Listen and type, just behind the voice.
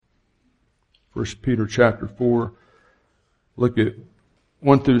1 Peter chapter 4. Look at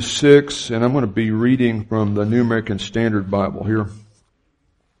 1 through 6, and I'm going to be reading from the New American Standard Bible here.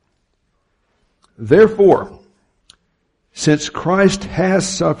 Therefore, since Christ has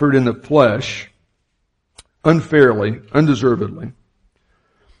suffered in the flesh, unfairly, undeservedly,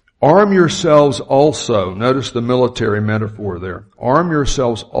 arm yourselves also, notice the military metaphor there, arm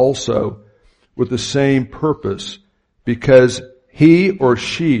yourselves also with the same purpose, because he or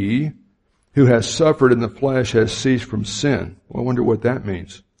she who has suffered in the flesh has ceased from sin. Well, I wonder what that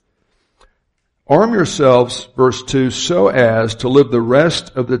means. Arm yourselves, verse 2, so as to live the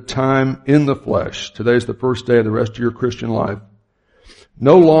rest of the time in the flesh. Today's the first day of the rest of your Christian life.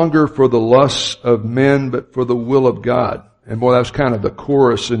 No longer for the lusts of men, but for the will of God. And boy, that's kind of the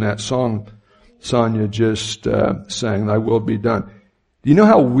chorus in that song Sonia just sang, Thy will be done. Do you know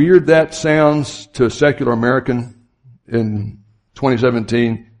how weird that sounds to a secular American in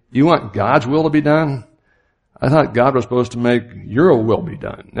 2017? You want God's will to be done? I thought God was supposed to make your will be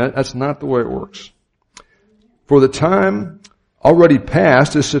done. That's not the way it works. For the time already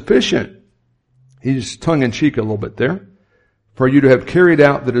past is sufficient. He's tongue-in-cheek a little bit there. For you to have carried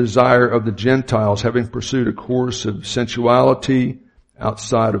out the desire of the Gentiles, having pursued a course of sensuality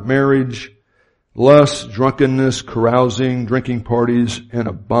outside of marriage, lust, drunkenness, carousing, drinking parties, and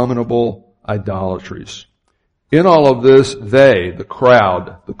abominable idolatries. In all of this, they, the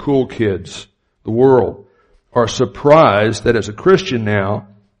crowd, the cool kids, the world, are surprised that as a Christian now,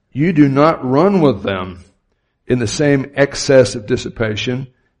 you do not run with them in the same excess of dissipation,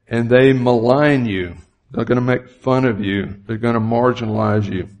 and they malign you. They're going to make fun of you. They're going to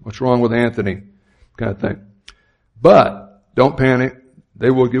marginalize you. What's wrong with Anthony? Kind of thing. But don't panic.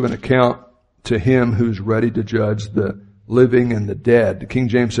 They will give an account to him who's ready to judge the living and the dead. The King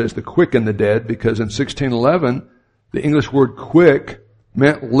James says the quick and the dead, because in 1611, the English word quick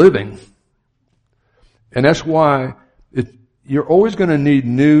meant living. And that's why you're always going to need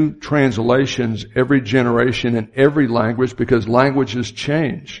new translations every generation in every language, because languages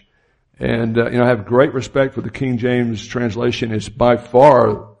change. And, I have great respect for the King James translation. It's by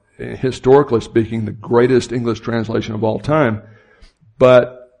far, historically speaking, the greatest English translation of all time.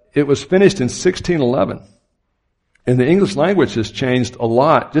 But it was finished in 1611. And the English language has changed a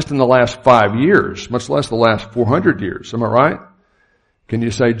lot just in the last 5 years, much less the last 400 years. Am I right? Can you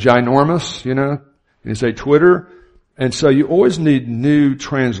say ginormous, Can you say Twitter? And so you always need new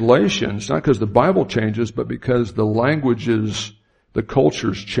translations, not because the Bible changes, but because the languages, the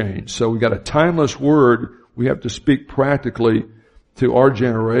cultures change. So we got a timeless word we have to speak practically to our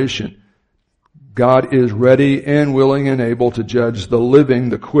generation. God is ready and willing and able to judge the living,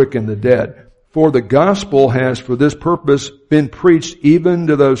 the quick, and the dead. For the gospel has for this purpose been preached even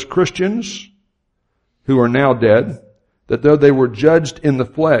to those Christians who are now dead, that though they were judged in the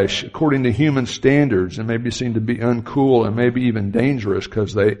flesh according to human standards and maybe seem to be uncool and maybe even dangerous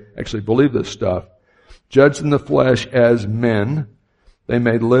because they actually believe this stuff, judged in the flesh as men, they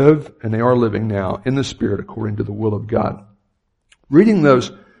may live, and they are living now, in the Spirit according to the will of God. Reading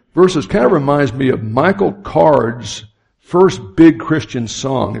those verses kind of reminds me of Michael Card's first big Christian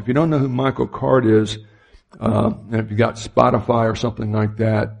song. If you don't know who Michael Card is, and if you got Spotify or something like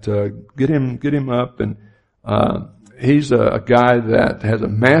that, get him up. And he's a guy that has a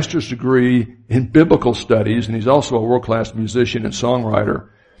master's degree in biblical studies, and he's also a world-class musician and songwriter.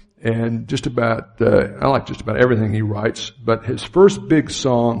 And I like just about everything he writes. But his first big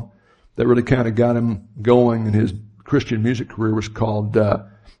song that really kind of got him going in his Christian music career was called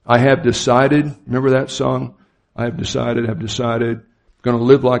I Have Decided. Remember that song? I have decided, going to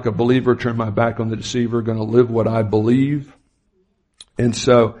live like a believer, turn my back on the deceiver, going to live what I believe. And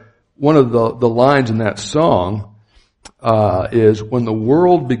so one of the lines in that song is, when the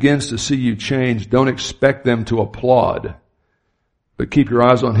world begins to see you change, don't expect them to applaud, but keep your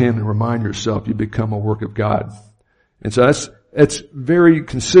eyes on Him and remind yourself you become a work of God. And so that's very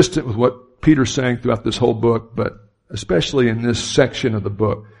consistent with what Peter's saying throughout this whole book, but especially in this section of the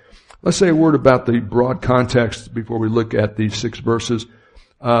book. Let's say a word about the broad context before we look at these 6 verses.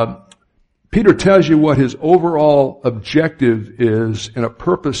 Peter tells you what his overall objective is in a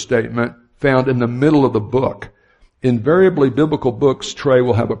purpose statement found in the middle of the book. Invariably, biblical books, Trey,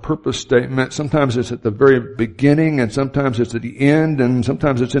 will have a purpose statement. Sometimes it's at the very beginning, and sometimes it's at the end, and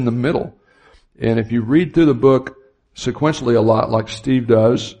sometimes it's in the middle. And if you read through the book sequentially a lot, like Steve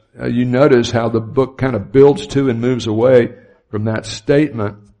does, you notice how the book kind of builds to and moves away from that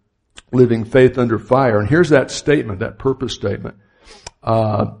statement, living faith under fire. And here's that statement, that purpose statement.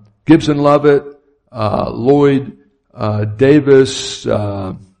 Gibson Lovett, Lloyd Davis,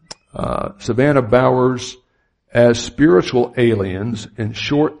 Savannah Bowers, as spiritual aliens and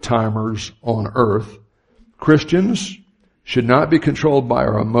short-timers on earth. Christians should not be controlled by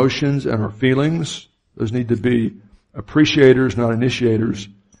our emotions and our feelings. Those need to be appreciators, not initiators.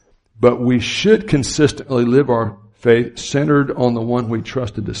 But we should consistently live our faith centered on the one we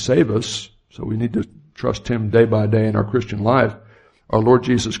trusted to save us. So we need to trust Him day by day in our Christian life, our Lord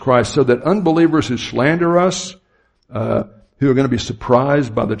Jesus Christ, so that unbelievers who slander us, who are going to be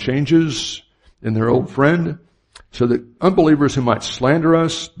surprised by the changes in their old friend, so that unbelievers who might slander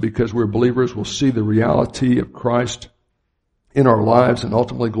us because we're believers will see the reality of Christ in our lives and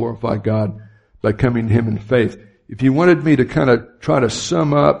ultimately glorify God by coming to Him in faith. If you wanted me to kind of try to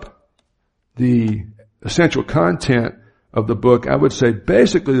sum up the essential content of the book, I would say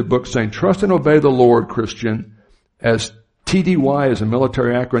basically the book's saying trust and obey the Lord, Christian, as TDY is a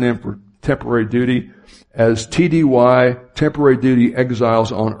military acronym for temporary duty, as TDY, temporary duty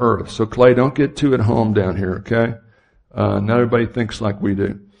exiles on earth. So Clay, don't get too at home down here, okay? Not everybody thinks like we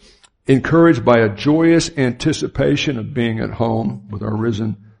do. Encouraged by a joyous anticipation of being at home with our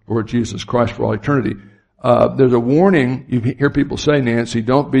risen Lord Jesus Christ for all eternity. There's a warning, you hear people say, Nancy,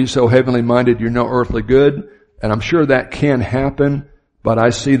 don't be so heavenly minded you're no earthly good. And I'm sure that can happen, but I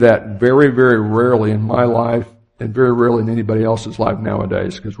see that very, very rarely in my life and very rarely in anybody else's life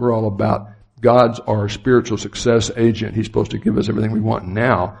nowadays, because we're all about God's our spiritual success agent. He's supposed to give us everything we want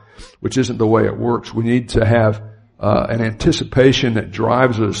now, which isn't the way it works. We need to have an anticipation that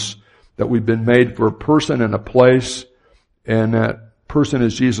drives us, that we've been made for a person and a place, and that person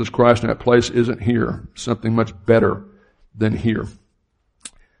is Jesus Christ, and that place isn't here. Something much better than here.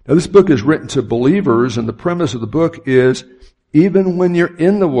 Now, this book is written to believers, and the premise of the book is even when you're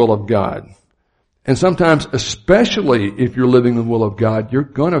in the will of God, and sometimes especially if you're living the will of God, you're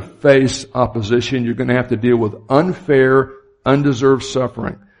going to face opposition. You're going to have to deal with unfair, undeserved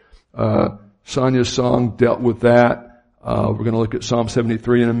suffering. Sonia's song dealt with that. We're going to look at Psalm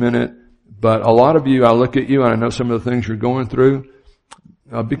 73 in a minute. But a lot of you, I look at you and I know some of the things you're going through.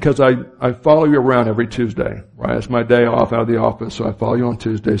 Because I follow you around every Tuesday, right? It's my day off out of the office, so I follow you on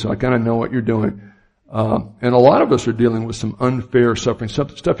Tuesday, so I kind of know what you're doing. And a lot of us are dealing with some unfair suffering,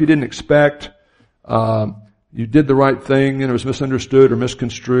 stuff you didn't expect. You did the right thing and it was misunderstood or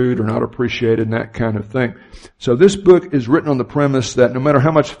misconstrued or not appreciated and that kind of thing. So this book is written on the premise that no matter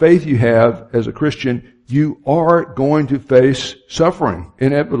how much faith you have as a Christian, you are going to face suffering,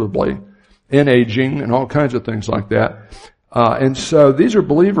 inevitably, in aging and all kinds of things like that. And so these are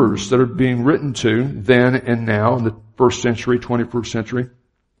believers that are being written to then and now in the first century, 21st century.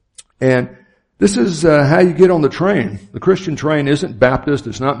 And this is how you get on the train. The Christian train isn't Baptist,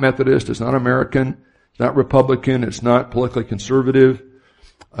 it's not Methodist, it's not American, it's not Republican, it's not politically conservative,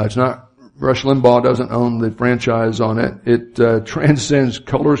 it's not, Rush Limbaugh doesn't own the franchise on it. It transcends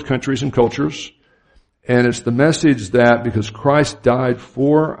colors, countries, and cultures. And it's the message that because Christ died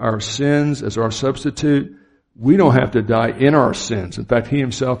for our sins as our substitute, we don't have to die in our sins. In fact, He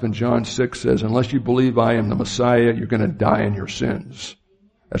Himself in John 6 says, unless you believe I am the Messiah, you're going to die in your sins.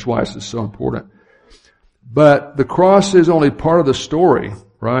 That's why this is so important. But the cross is only part of the story,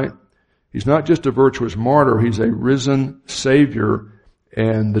 right? He's not just a virtuous martyr. He's a risen Savior,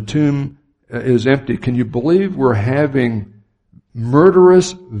 and the tomb is empty. Can you believe we're having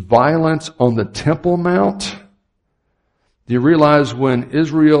murderous violence on the Temple Mount? Do you realize when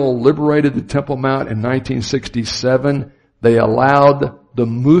Israel liberated the Temple Mount in 1967, they allowed the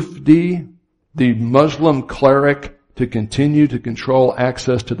Mufti, the Muslim cleric, to continue to control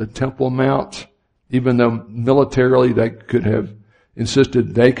access to the Temple Mount, even though militarily they could have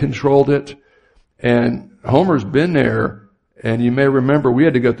insisted they controlled it. And Homer's been there, and you may remember we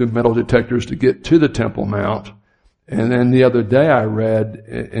had to go through metal detectors to get to the Temple Mount. And then the other day I read,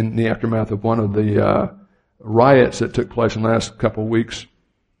 in the aftermath of one of the riots that took place in the last couple of weeks,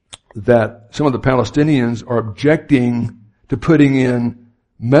 that some of the Palestinians are objecting to putting in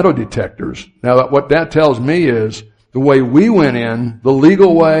metal detectors. Now, what that tells me is the way we went in, the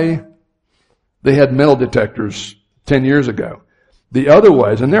legal way, they had metal detectors 10 years ago. The other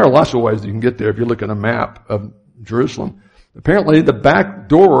ways, and there are lots of ways you can get there if you look at a map of Jerusalem. Apparently the back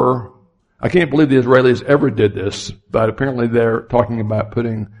door, I can't believe the Israelis ever did this, but apparently they're talking about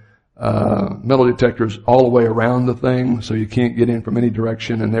putting metal detectors all the way around the thing so you can't get in from any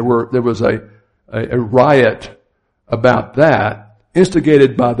direction. And there was a riot about that,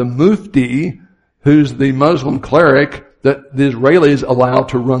 instigated by the Mufti, who's the Muslim cleric that the Israelis allow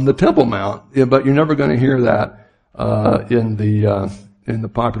to run the Temple Mount. Yeah, but you're never going to hear that in the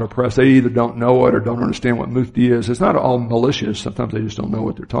popular press. They either don't know it or don't understand what Mufti is. It's not all malicious. Sometimes they just don't know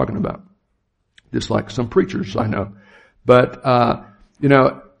what they're talking about. Just like some preachers I know. But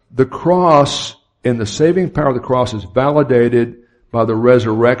the cross And the saving power of the cross is validated by the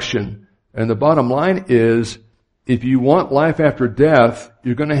resurrection. And the bottom line is, if you want life after death,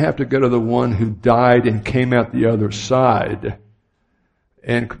 you're going to have to go to the one who died and came out the other side.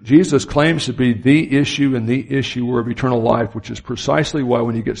 And Jesus claims to be the issue and the issuer of eternal life, which is precisely why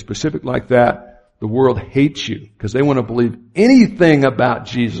when you get specific like that, the world hates you, because they want to believe anything about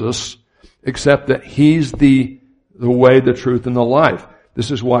Jesus except that He's the way, the truth, and the life.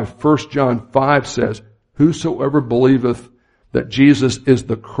 This is why 1 John 5 says, whosoever believeth that Jesus is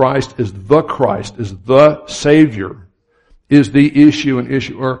the Christ, is the Savior, is the issue and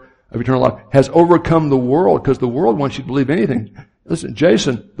issuer of eternal life, has overcome the world, because the world wants you to believe anything. Listen,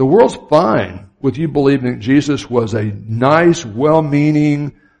 Jason, the world's fine with you believing that Jesus was a nice,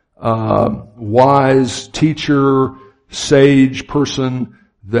 well-meaning, wise teacher, sage person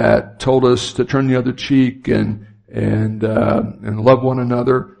that told us to turn the other cheek and love one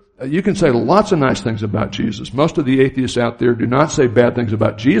another. You can say lots of nice things about Jesus. Most of the atheists out there do not say bad things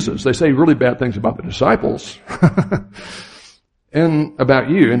about Jesus. They say really bad things about the disciples. And about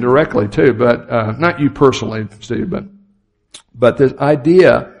you indirectly too, but not you personally, Steve, but this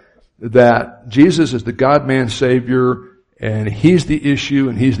idea that Jesus is the God-man Savior and He's the issue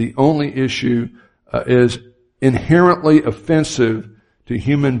and He's the only issue is inherently offensive to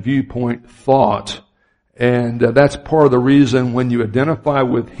human viewpoint thought. And that's part of the reason when you identify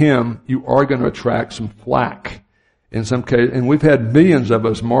with Him, you are going to attract some flack in some case. And we've had millions of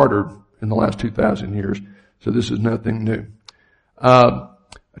us martyred in the last 2,000 years, so this is nothing new. I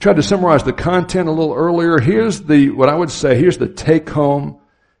tried to summarize the content a little earlier. Here's the take home,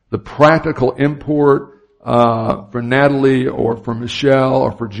 the practical import, for Natalie or for Michelle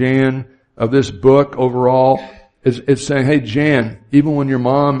or for Jan of this book overall. It's saying, hey Jan, even when your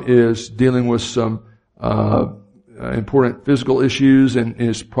mom is dealing with some, important physical issues and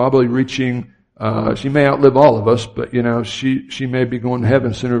is probably reaching, she may outlive all of us, but she may be going to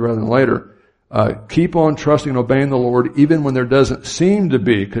heaven sooner rather than later. Keep on trusting and obeying the Lord even when there doesn't seem to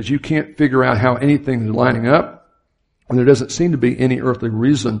be, because you can't figure out how anything is lining up, and there doesn't seem to be any earthly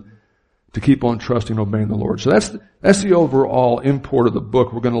reason to keep on trusting and obeying the Lord. So that's the overall import of the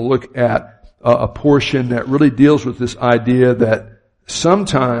book. We're going to look at a portion that really deals with this idea that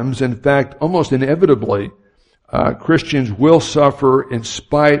sometimes, in fact, almost inevitably, Christians will suffer in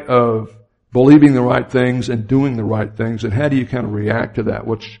spite of believing the right things and doing the right things. And how do you kind of react to that?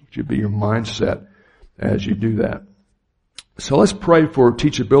 What should be your mindset as you do that? So let's pray for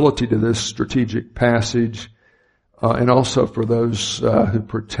teachability to this strategic passage, and also for those who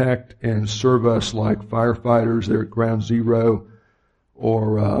protect and serve us like firefighters there at Ground Zero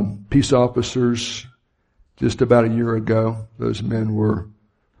or peace officers. Just about a year ago, those men were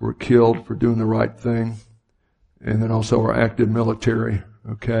killed for doing the right thing. And then also our active military.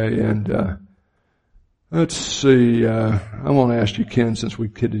 Okay, and let's see. I want to ask you, Ken, since we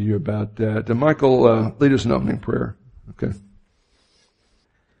kidded you about that. Michael, lead us in opening prayer. Okay.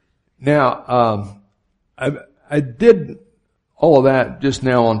 Now, I did all of that just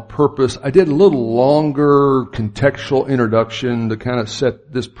now on purpose. I did a little longer contextual introduction to kind of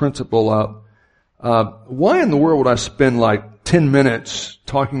set this principle up. Why in the world would I spend like 10 minutes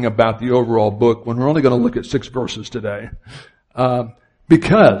talking about the overall book when we're only going to look at 6 verses today?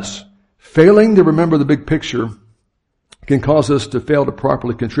 Because failing to remember the big picture can cause us to fail to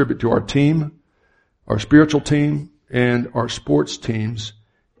properly contribute to our team, our spiritual team, and our sports teams.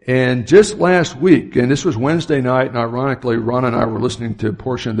 And just last week, and this was Wednesday night, and ironically, Ron and I were listening to a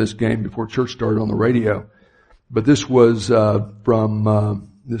portion of this game before church started on the radio. But this was from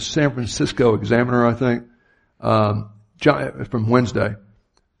the San Francisco Examiner, I think, from Wednesday.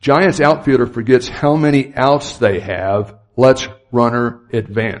 Giants outfielder forgets how many outs they have. Let's runner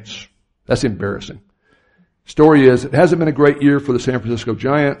advance. That's embarrassing. Story is, it hasn't been a great year for the San Francisco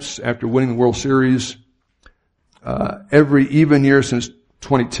Giants after winning the World Series. Every even year since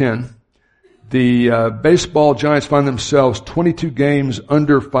 2010. The baseball Giants find themselves 22 games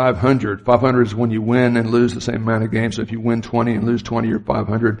under 500. 500 is when you win and lose the same amount of games. So if you win 20 and lose 20, you're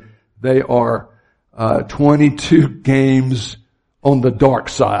 500. They are 22 games on the dark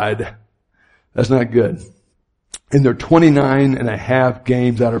side. That's not good. And they're 29 and a half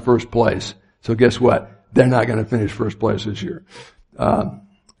games out of first place. So guess what? They're not going to finish first place this year. And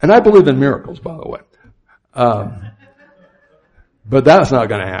I believe in miracles, by the way. But that's not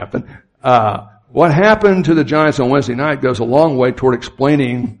going to happen. What happened to the Giants on Wednesday night goes a long way toward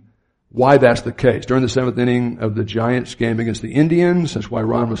explaining why that's the case. During the 7th inning of the Giants game against the Indians, that's why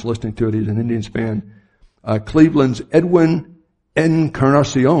Ron was listening to it. He's an Indians fan. Cleveland's Edwin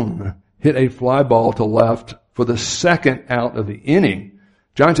Encarnacion hit a fly ball to left for the second out of the inning.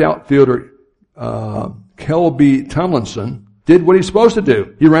 Giants outfielder Kelby Tomlinson did what he's supposed to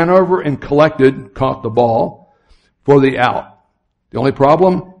do. He ran over and caught the ball for the out. The only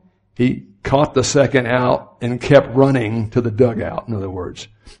problem, he caught the second out and kept running to the dugout, in other words.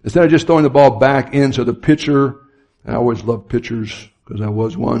 Instead of just throwing the ball back in so the pitcher, I always loved pitchers because I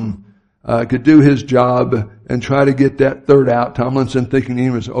was one, could do his job and try to get that third out. Tomlinson, thinking he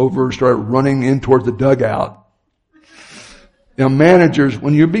was over, started running in towards the dugout. Now managers,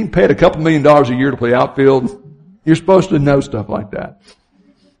 when you're being paid a couple $1 million a year to play outfield, you're supposed to know stuff like that.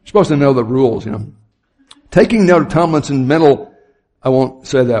 You're supposed to know the rules, Taking note of Tomlinson's mental, I won't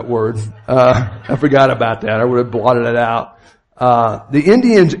say that word. I forgot about that. I would have blotted it out. The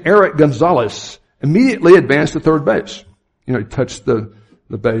Indians' Eric Gonzalez immediately advanced to third base. He touched the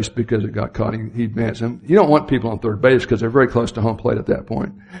base because it got caught. He advanced him. You don't want people on third base because they're very close to home plate at that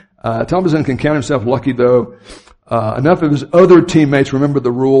point. Tomlinson can count himself lucky though. Enough of his other teammates remembered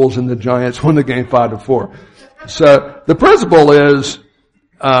the rules and the Giants won the game 5-4. So the principle is,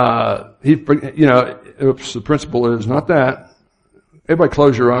 the principle is not that. Everybody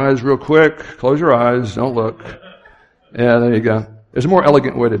close your eyes real quick. Close your eyes. Don't look. Yeah, there you go. There's a more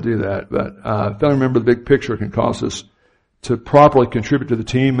elegant way to do that, but failing to remember the big picture can cause us to properly contribute to the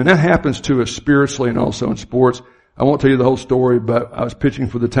team, and that happens to us spiritually and also in sports. I won't tell you the whole story, but I was pitching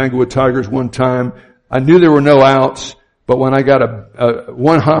for the Tanglewood Tigers one time. I knew there were no outs, but when I got a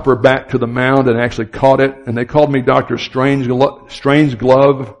one hopper back to the mound and actually caught it, and they called me Dr. Strange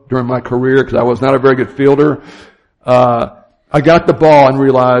Glove during my career because I was not a very good fielder. I got the ball and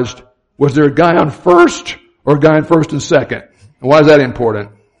realized, was there a guy on first or a guy on first and second? And why is that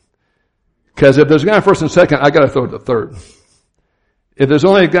important? Because if there's a guy on first and second, I got to throw it to third. If there's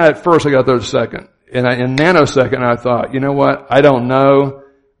only a guy at first, I got to throw it to second. And in nanosecond, I thought, you know what? I don't know,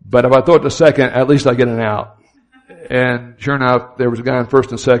 but if I throw it to second, at least I get an out. And sure enough, there was a guy on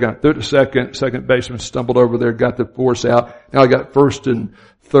first and second. I threw it to second baseman stumbled over there, got the force out. Now I got first and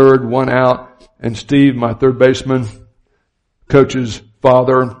third, one out. And Steve, my third baseman, coach's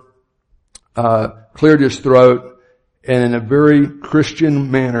father, cleared his throat and in a very Christian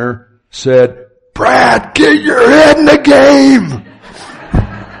manner said, "Brad, get your head in the game."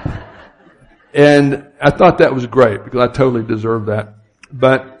 And I thought that was great because I totally deserved that.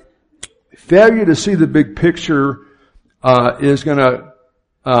 But failure to see the big picture is going to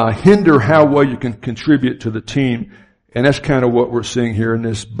hinder how well you can contribute to the team. And that's kind of what we're seeing here in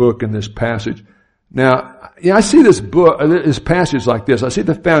this book, in this passage. Now, I see this passage like this. I see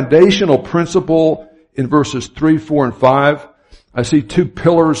the foundational principle in verses 3, 4, and 5. I see two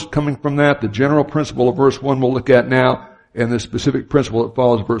pillars coming from that. The general principle of verse 1 we'll look at now, and the specific principle that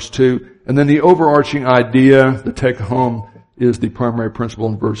follows verse 2. And then the overarching idea, the take home, is the primary principle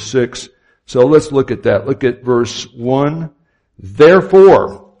in verse 6. So let's look at that. Look at verse 1.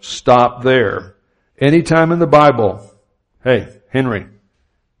 Therefore, stop there. Anytime in the Bible, hey, Henry,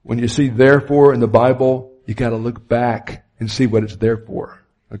 when you see therefore in the Bible, you gotta look back and see what it's there for.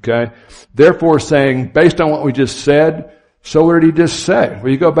 Okay? Therefore saying, based on what we just said, so what did he just say?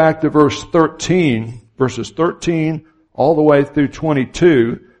 Well, you go back to verses 13 all the way through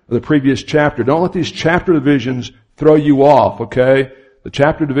 22 of the previous chapter. Don't let these chapter divisions throw you off, okay? The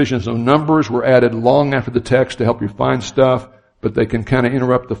chapter divisions of Numbers were added long after the text to help you find stuff, but they can kind of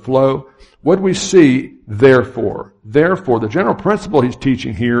interrupt the flow. What do we see, therefore? Therefore, the general principle he's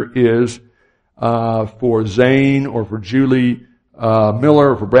teaching here is, for Zane or for Julie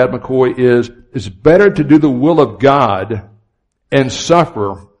Miller or for Brad McCoy is, it's better to do the will of God and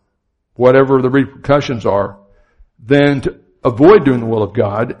suffer whatever the repercussions are than to avoid doing the will of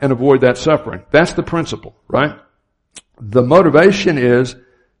God and avoid that suffering. That's the principle, right? The motivation is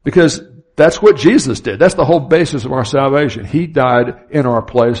because that's what Jesus did. That's the whole basis of our salvation. He died in our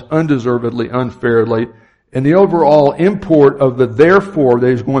place undeservedly, unfairly. And the overall import of the therefore that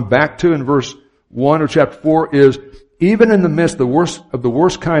he's going back to in verse 1 of chapter 4 is even in the midst of the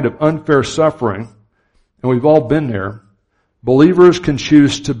worst kind of unfair suffering, and we've all been there, believers can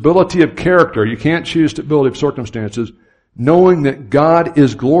choose stability of character. You can't choose stability of circumstances, knowing that God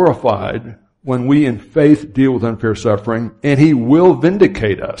is glorified when we in faith deal with unfair suffering, and He will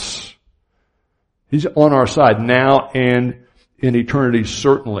vindicate us. He's on our side now and in eternity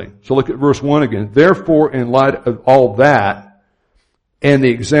certainly. So look at verse 1 again. Therefore, in light of all that, and the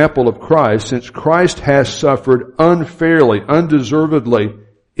example of Christ, since Christ has suffered unfairly, undeservedly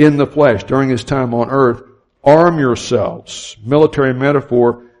in the flesh during His time on earth, arm yourselves, military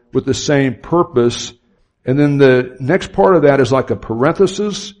metaphor, with the same purpose. And then the next part of that is like a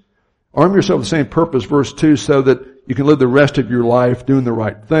parenthesis. Arm yourself with the same purpose, verse 2, so that you can live the rest of your life doing the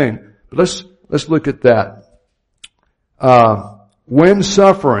right thing. But let's look at that. when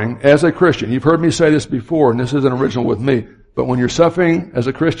suffering as a Christian, you've heard me say this before, and this isn't original with me, but when you're suffering as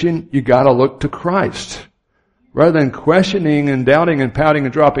a Christian, you gotta look to Christ. Rather than questioning and doubting and pouting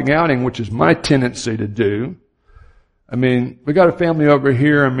and dropping outing, which is my tendency to do. I mean, we got a family over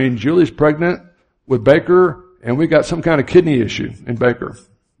here. I mean, Julie's pregnant with Baker, and we got some kind of kidney issue in Baker.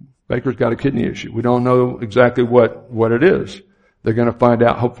 Baker's got a kidney issue. We don't know exactly what it is. They're going to find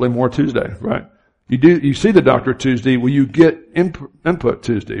out hopefully more Tuesday, right? You see the doctor Tuesday. Will you get input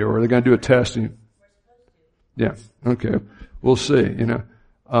Tuesday, or are they going to do a test? Yeah. Okay. We'll see,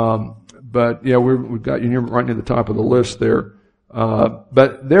 but yeah, we've got you right near the top of the list there.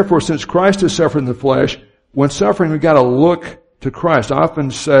 But therefore, since Christ has suffered in the flesh, when suffering, we've got to look to Christ. I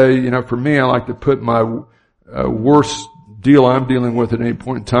often say, for me, I like to put my worst deal I'm dealing with at any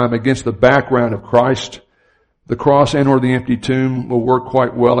point in time against the background of Christ. The cross and or the empty tomb will work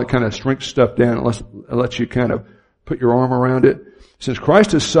quite well. It kind of shrinks stuff down. It lets you kind of put your arm around it. Since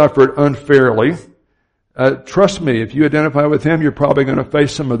Christ has suffered unfairly, trust me, if you identify with Him, you're probably going to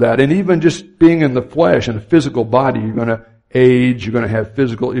face some of that. And even just being in the flesh and the physical body, you're going to age, you're going to have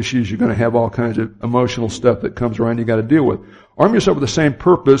physical issues, you're going to have all kinds of emotional stuff that comes around you got to deal with. Arm yourself with the same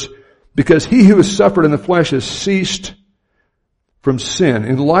purpose, because he who has suffered in the flesh has ceased from sin.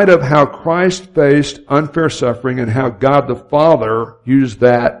 In light of how Christ faced unfair suffering and how God the Father used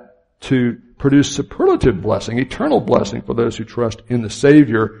that to produce superlative blessing, eternal blessing for those who trust in the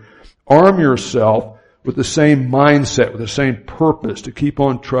Savior, arm yourself with the same mindset, with the same purpose to keep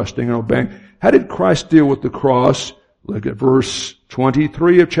on trusting and obeying. How did Christ deal with the cross? Look at verse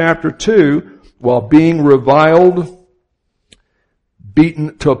 23 of chapter 2. While being reviled,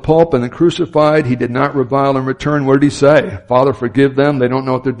 beaten to a pulp, and then crucified, he did not revile in return. What did he say? Father, forgive them. They don't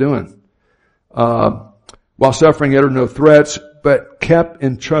know what they're doing. While suffering, uttered no threats, but kept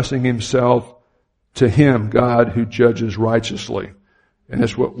entrusting himself to Him, God, who judges righteously. And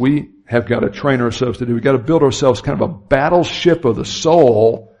that's what we have got to train ourselves to do. We've got to build ourselves kind of a battleship of the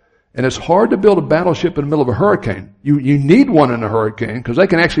soul. And it's hard to build a battleship in the middle of a hurricane. You need one in a hurricane because they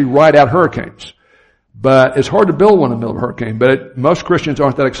can actually ride out hurricanes. But it's hard to build one in the middle of a hurricane. But most Christians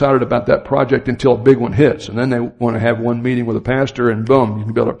aren't that excited about that project until a big one hits. And then they want to have one meeting with a pastor and boom, you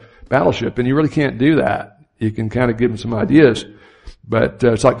can build a battleship. And you really can't do that. You can kind of give them some ideas. But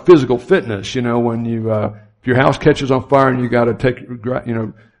it's like physical fitness, when if your house catches on fire and you got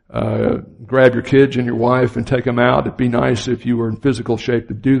to grab your kids and your wife and take them out. It'd be nice if you were in physical shape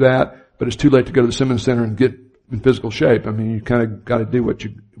to do that, but it's too late to go to the Simmons Center and get in physical shape. I mean, you kind of got to do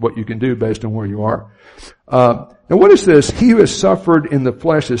what you can do based on where you are. Now what is this? He who has suffered in the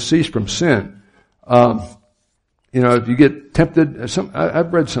flesh has ceased from sin. If you get tempted,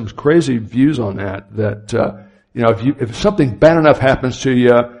 I've read some crazy views on that, if something bad enough happens to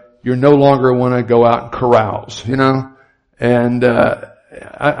you, you're no longer want to go out and carouse, and,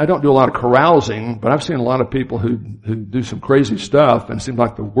 I don't do a lot of carousing, but I've seen a lot of people who do some crazy stuff, and it seems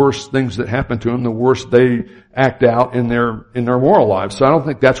like the worse things that happen to them, the worse they act out in their moral lives. So I don't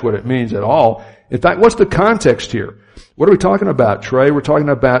think that's what it means at all. In fact, what's the context here? What are we talking about, Trey? We're talking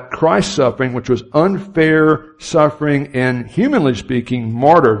about Christ's suffering, which was unfair suffering and, humanly speaking,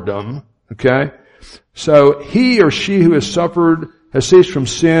 martyrdom. Okay? So he or she who has suffered, has ceased from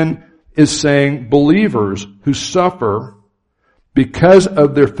sin, is saying believers who suffer because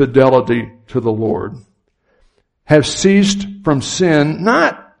of their fidelity to the Lord have ceased from sin,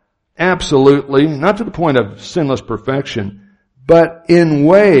 not absolutely, not to the point of sinless perfection, but in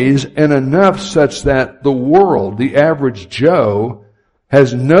ways and enough such that the world, the average Joe,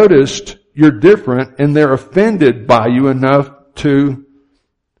 has noticed you're different and they're offended by you enough to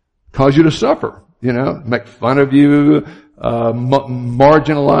cause you to suffer, make fun of you,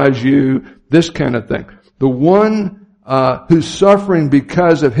 marginalize you, this kind of thing. The one who's suffering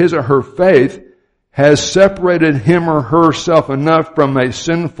because of his or her faith has separated him or herself enough from a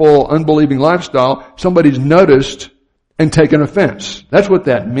sinful, unbelieving lifestyle, somebody's noticed and taken offense. That's what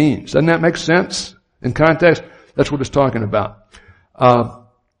that means. Doesn't that make sense in context? That's what it's talking about.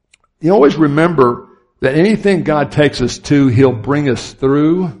 You always remember that anything God takes us to, He'll bring us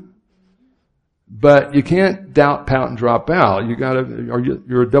through. But you can't doubt, pout, and drop out.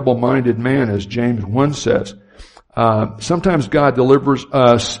 You're a double-minded man, as James 1 says. Sometimes God delivers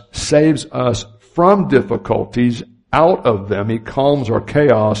us, saves us from difficulties, out of them. He calms our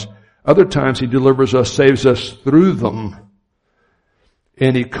chaos. Other times He delivers us, saves us through them.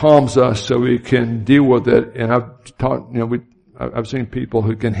 And He calms us so we can deal with it. And I've seen people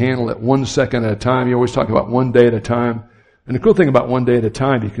who can handle it 1 second at a time. You always talk about 1 day at a time. And the cool thing about 1 day at a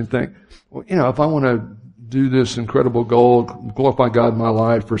time, you can think, well, if I want to do this incredible goal, glorify God in my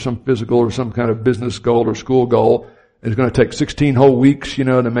life, or some physical or some kind of business goal or school goal, It's going to take 16 whole weeks,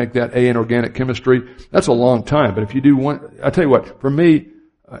 to make that A in organic chemistry. That's a long time. But if you do one, I tell you what, for me,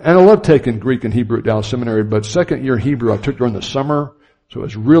 and I love taking Greek and Hebrew at Dallas Seminary, but second year Hebrew I took during the summer, so it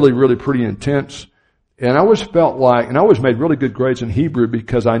was really, really pretty intense. And I always felt like, and I always made really good grades in Hebrew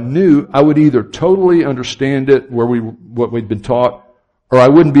because I knew I would either totally understand it what we'd been taught, or I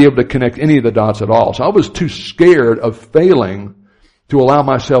wouldn't be able to connect any of the dots at all. So I was too scared of failing to allow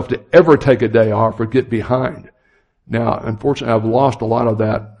myself to ever take a day off or get behind. Now, unfortunately, I've lost a lot of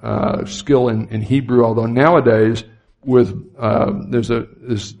that skill in Hebrew, although nowadays there's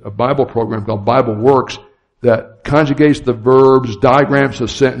a Bible program called Bible Works that conjugates the verbs, diagrams the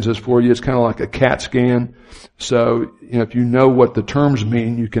sentences for you. It's kind of like a CAT scan. So, if you know what the terms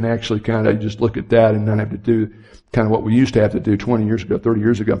mean, you can actually kind of just look at that and not have to do kind of what we used to have to do 20 years ago, 30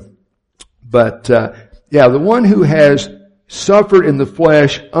 years ago. But, the one who has suffered in the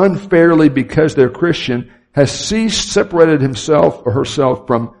flesh unfairly because they're Christian has separated himself or herself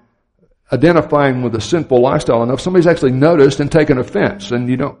from identifying with a sinful lifestyle enough. Somebody's actually noticed and taken offense. And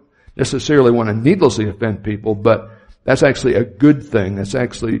you don't necessarily want to needlessly offend people, but that's actually a good thing. That's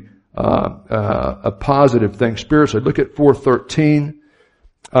actually a positive thing spiritually. Look at 4:13.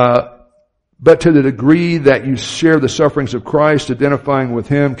 But to the degree that you share the sufferings of Christ, identifying with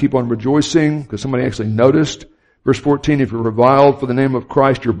Him, keep on rejoicing, because somebody actually noticed. Verse 14, if you're reviled for the name of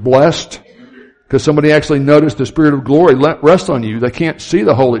Christ, you're blessed, because somebody actually noticed the Spirit of glory rests on you. They can't see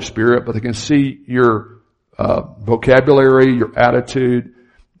the Holy Spirit, but they can see your vocabulary, your attitude,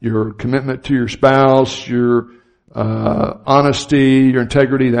 your commitment to your spouse, your honesty, your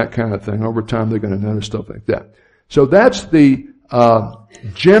integrity, that kind of thing. Over time, they're going to notice stuff like that. So that's the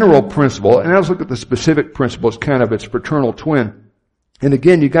general principle. And now let's look at the specific principle. It's kind of its fraternal twin. And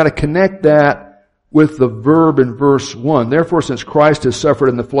again, you've got to connect that with the verb in verse 1. Therefore, since Christ has suffered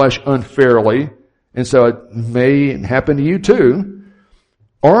in the flesh unfairly, and so it may happen to you too,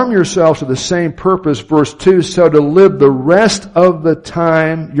 arm yourselves to the same purpose, verse 2, so to live the rest of the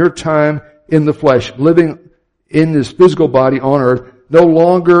time, your time in the flesh, living in this physical body on earth, no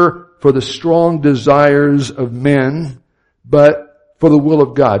longer for the strong desires of men, but for the will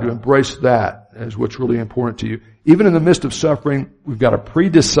of God, to embrace that as what's really important to you. Even in the midst of suffering, we've got to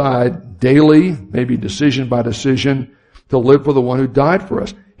pre-decide daily, maybe decision by decision, to live for the one who died for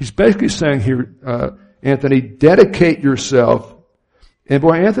us. He's basically saying here, Anthony, dedicate yourself. And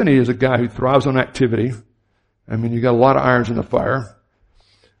boy, Anthony is a guy who thrives on activity. I mean, you got a lot of irons in the fire.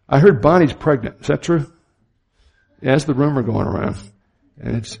 I heard Bonnie's pregnant. Is that true? Yeah, that's the rumor going around.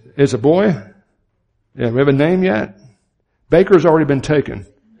 And it's a boy? Yeah, we have a name yet? Baker's already been taken.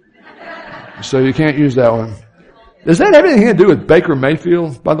 So you can't use that one. Does that have anything to do with Baker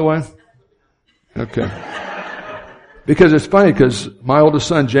Mayfield, by the way? Okay. Because it's funny, because my oldest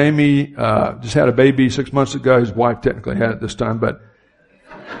son, Jamie, just had a baby 6 months ago. His wife technically had it this time, but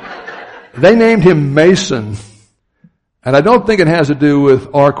they named him Mason. And I don't think it has to do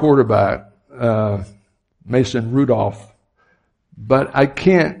with our quarterback, Mason Rudolph. But I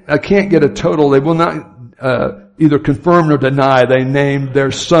can't get a total. They will not, either confirm nor deny. They named their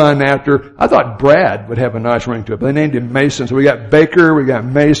son after, I thought Brad would have a nice ring to it, but they named him Mason. So we got Baker, we got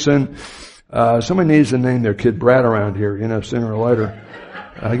Mason. Somebody needs to name their kid Brad around here, sooner or later.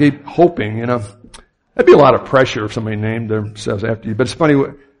 I keep hoping, that'd be a lot of pressure if somebody named themselves after you. But it's funny,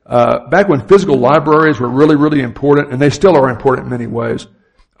 back when physical libraries were really, really important, and they still are important in many ways,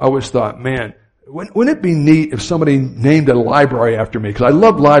 I always thought, man, wouldn't it be neat if somebody named a library after me? Because I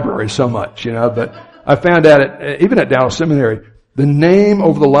love libraries so much, but I found out even at Dallas Seminary, the name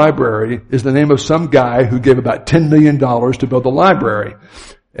over the library is the name of some guy who gave about $10 million to build the library.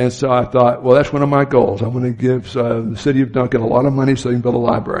 And so I thought, well, that's one of my goals. I'm going to give the city of Duncan a lot of money so they can build a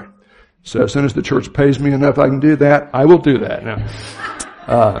library. So as soon as the church pays me enough I can do that, I will do that.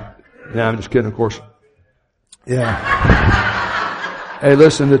 Now, I'm just kidding, of course. Yeah. Hey,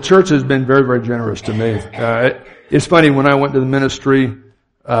 listen, the church has been very, very generous to me. It's funny, when I went to the ministry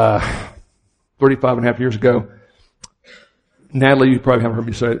 35 and a half years ago, Natalie, you probably haven't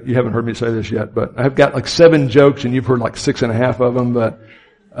heard me say this yet, but I've got like 7 jokes and you've heard like 6.5 of them, but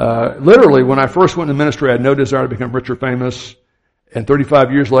literally when I first went into ministry, I had no desire to become rich or famous, and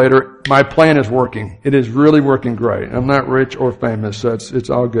 35 years later, my plan is working. It is really working great. I'm not rich or famous, so it's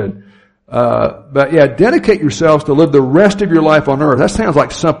all good. But yeah, dedicate yourselves to live the rest of your life on earth. That sounds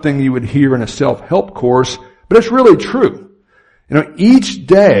like something you would hear in a self-help course, but it's really true. Each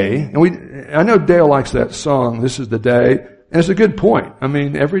day, and I know Dale likes that song, This is the Day, and it's a good point. I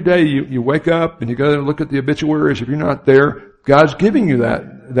mean, every day you wake up and you go and look at the obituaries. If you're not there, God's giving you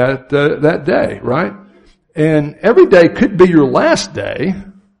that day, right? And every day could be your last day,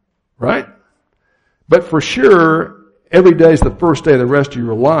 right? But for sure, every day is the first day of the rest of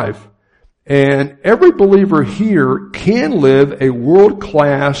your life. And every believer here can live a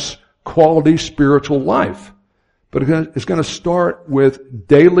world-class quality spiritual life. But it's going to start with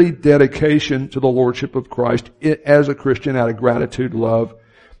daily dedication to the Lordship of Christ as a Christian out of gratitude, love,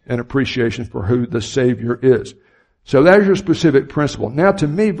 and appreciation for who the Savior is. So that is your specific principle. Now to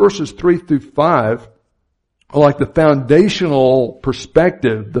me, verses 3 through 5 are like the foundational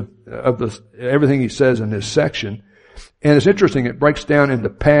perspective of everything he says in this section. And it's interesting, it breaks down into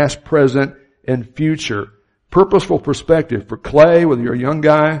past, present, and future. Purposeful perspective for Clay, whether you're a young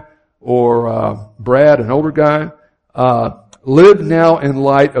guy, or Brad, an older guy. Live now in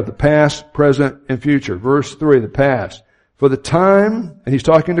light of the past, present, and future. Verse 3, the past. For the time, and he's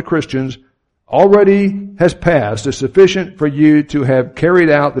talking to Christians, already has passed is sufficient for you to have carried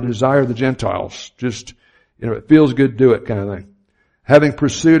out the desire of the Gentiles. Just, it feels good, do it kind of thing. Having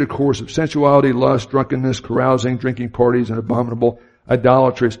pursued a course of sensuality, lust, drunkenness, carousing, drinking parties, and abominable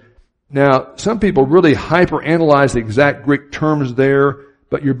idolatries. Now, some people really hyperanalyze the exact Greek terms there,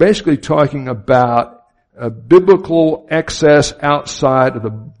 but you're basically talking about a biblical excess outside of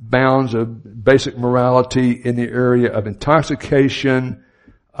the bounds of basic morality in the area of intoxication,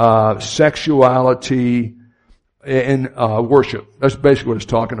 sexuality, and worship. That's basically what it's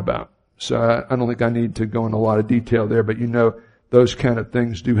talking about. So I don't think I need to go into a lot of detail there, but those kind of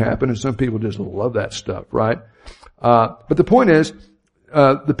things do happen, and some people just love that stuff, right? But the point is,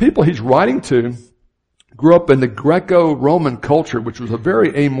 the people he's writing to grew up in the Greco-Roman culture, which was a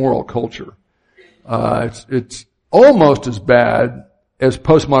very amoral culture. It's almost as bad as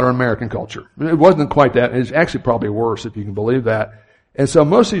postmodern American culture. It wasn't quite that. It's actually probably worse, if you can believe that. And so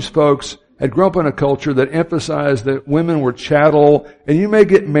most of these folks had grown up in a culture that emphasized that women were chattel, and you may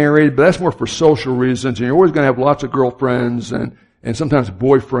get married, but that's more for social reasons, and you're always going to have lots of girlfriends and sometimes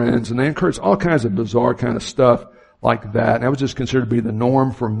boyfriends, and they encourage all kinds of bizarre kind of stuff like that. And that was just considered to be the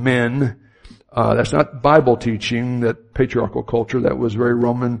norm for men. That's not Bible teaching, that patriarchal culture. That was very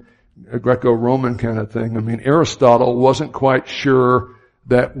Greco-Roman kind of thing. I mean, Aristotle wasn't quite sure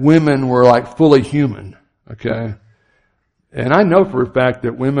that women were like fully human, okay? And I know for a fact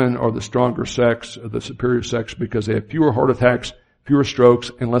that women are the stronger sex, the superior sex, because they have fewer heart attacks, fewer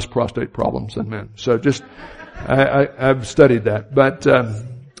strokes, and less prostate problems than men. So just, I've studied that. But,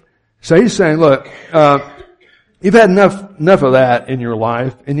 so he's saying, look, you've had enough of that in your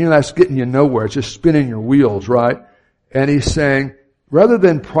life, and that's getting you nowhere. It's just spinning your wheels, right? And he's saying, rather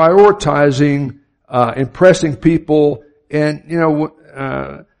than prioritizing, impressing people and,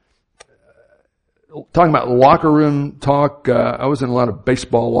 talking about locker room talk, I was in a lot of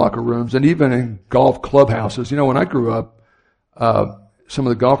baseball locker rooms and even in golf clubhouses. When I grew up, some of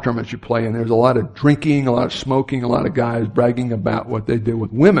the golf tournaments you play in, there's a lot of drinking, a lot of smoking, a lot of guys bragging about what they do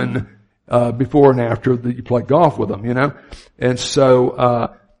with women, before and after that you play golf with them, And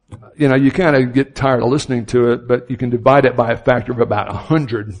so, you kind of get tired of listening to it, but you can divide it by a factor of about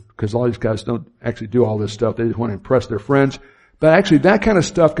 100, because all these guys don't actually do all this stuff. They just want to impress their friends. But actually, that kind of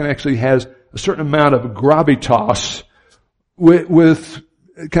stuff has a certain amount of gravitas with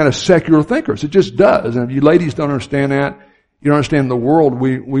kind of secular thinkers. It just does. And if you ladies don't understand that, you don't understand the world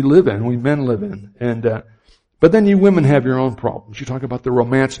we live in, we men live in. And, but then you women have your own problems. You talk about the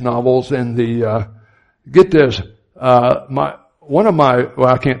romance novels and get this, I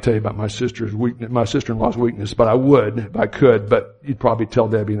can't tell you about my sister's weakness, my sister-in-law's weakness, but I would if I could, but you'd probably tell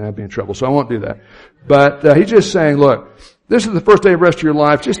Debbie and I'd be in trouble, so I won't do that. But, he's just saying, look, this is the first day of the rest of your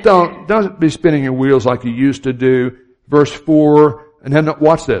life. Just don't be spinning your wheels like you used to do. Verse 4, and then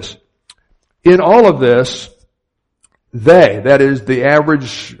watch this. In all of this, that is the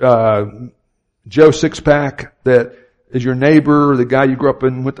average, Joe Sixpack that is your neighbor, the guy you grew up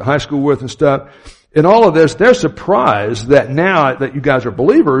and went to high school with and stuff. In all of this, they're surprised that now that you guys are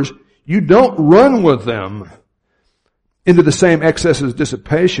believers, you don't run with them into the same excesses of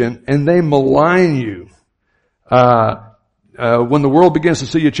dissipation, and they malign you. When the world begins to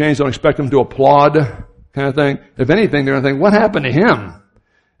see you change, don't expect them to applaud, kind of thing. If anything, they're going to think, what happened to him?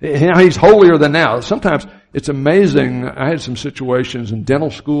 He's holier than thou. Sometimes it's amazing. I had some situations in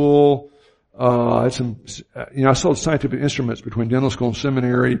dental school. I sold scientific instruments between dental school and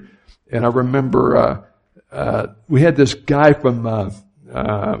seminary. And I remember, we had this guy from,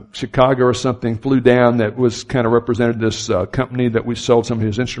 Chicago or something flew down that was kind of represented this, company that we sold some of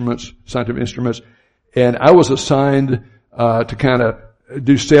his instruments, scientific instruments. And I was assigned, to kind of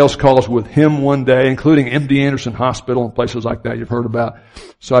do sales calls with him one day, including MD Anderson Hospital and places like that you've heard about.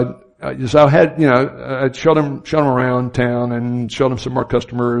 So I had, I showed him around town and showed him some of our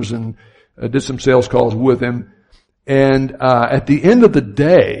customers and did some sales calls with him. And, at the end of the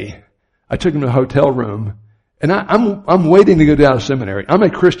day, I took him to a hotel room And I'm waiting to go down to seminary. I'm a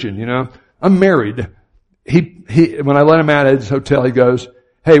Christian, you know. I'm married. When I let him out at his hotel, he goes,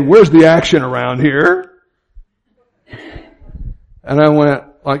 "Hey, where's the action around here?" And I went,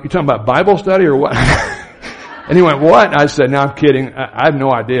 "Like, you talking about Bible study or what?" And he went, "What?" And I said, "No, I'm kidding. I have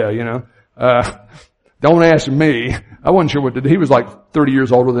no idea, you know. Don't ask me." I wasn't sure what to do. He was like 30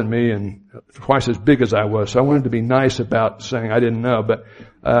 years older than me and twice as big as I was. So I wanted to be nice about saying I didn't know. But,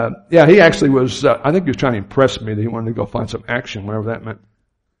 yeah, he actually was, I think he was trying to impress me that he wanted to go find some action, whatever that meant.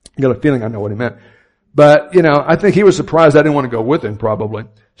 I got a feeling I know what he meant. But, you know, I think he was surprised I didn't want to go with him probably.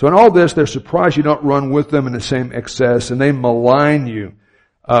 So in all this, they're surprised you don't run with them in the same excess and they malign you.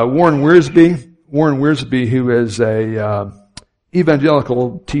 Warren Wiersbe, who is a,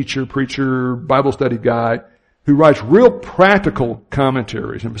 evangelical teacher, preacher, Bible study guy who writes real practical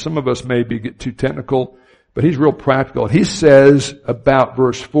commentaries. And some of us maybe get too technical, but he's real practical. And he says about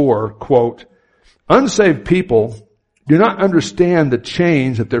verse 4, quote, "Unsaved people do not understand the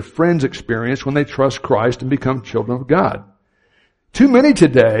change that their friends experience when they trust Christ and become children of God. Too many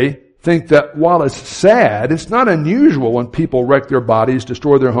today think that while it's sad, it's not unusual when people wreck their bodies,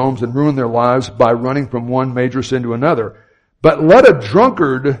 destroy their homes, and ruin their lives by running from one major sin to another. But let a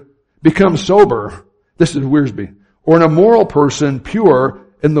drunkard become sober," this is Wiersbe, "or an immoral person pure,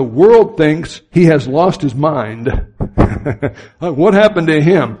 and the world thinks he has lost his mind." What happened to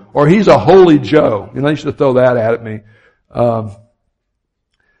him? Or he's a holy Joe. You know, they used to throw that at me. I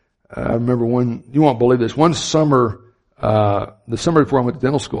remember you won't believe this, one summer, the summer before I went to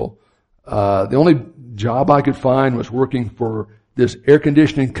dental school, the only job I could find was working for this air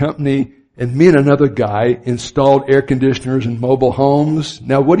conditioning company. And me and another guy installed air conditioners in mobile homes.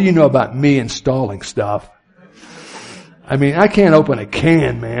 Now, what do you know about me installing stuff? I mean, I can't open a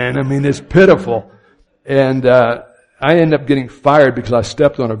can, man. I mean, it's pitiful. And I ended up getting fired because I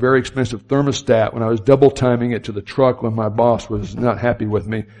stepped on a very expensive thermostat when I was double timing it to the truck when my boss was not happy with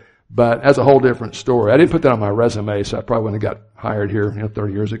me. But that's a whole different story. I didn't put that on my resume, so I probably wouldn't have got hired here,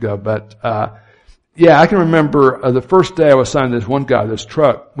 30 years ago. But yeah, I can remember the first day I was assigned to this one guy, this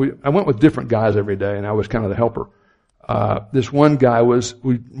truck. I went with different guys every day, and I was kind of the helper. This one guy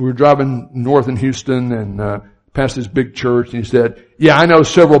we were driving north in Houston and past this big church, and he said, "Yeah, I know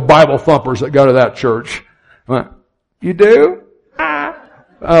several Bible thumpers that go to that church." I went, "You do?"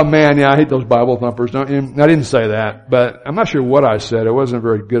 "Oh man, yeah, I hate those Bible thumpers, don't you?" I didn't say that, but I'm not sure what I said. It wasn't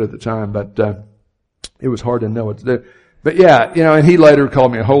very good at the time, but it was hard to know what to do. But yeah, and he later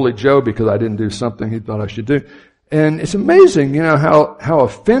called me a holy Joe because I didn't do something he thought I should do. And it's amazing, how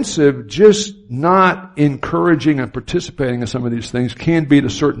offensive just not encouraging and participating in some of these things can be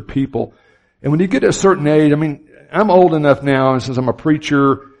to certain people. And when you get to a certain age, I mean, I'm old enough now, and since I'm a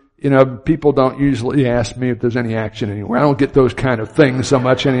preacher, people don't usually ask me if there's any action anywhere. I don't get those kind of things so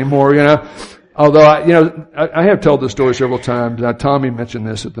much anymore, Although I have told this story several times. Tommy mentioned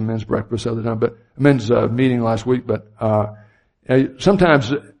this at the men's breakfast the other time, but men's meeting last week. But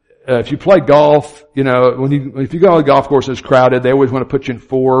sometimes if you play golf, if you go on a golf course that's crowded, they always want to put you in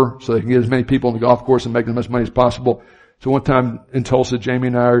 4 so they can get as many people on the golf course and make as much money as possible. So one time in Tulsa, Jamie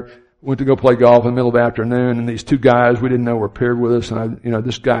and I went to go play golf in the middle of the afternoon, and these 2 guys we didn't know were paired with us, and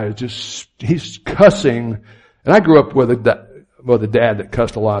this guy is he's cussing, and I grew up with a dad that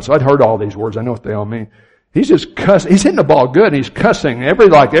cussed a lot, so I'd heard all these words. I know what they all mean. He's just cussing. He's hitting the ball good, and he's cussing.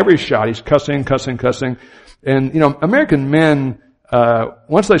 Every shot, he's cussing. And, American men,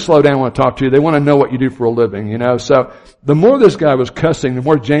 once they slow down and want to talk to you, they want to know what you do for a living, So the more this guy was cussing, the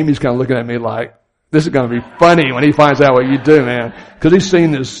more Jamie's kind of looking at me like, this is going to be funny when he finds out what you do, man. Because he's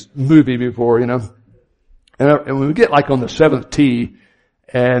seen this movie before, And when we get like on the 7th tee,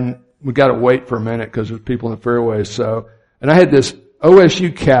 and we got to wait for a minute because there's people in the fairways, and I had this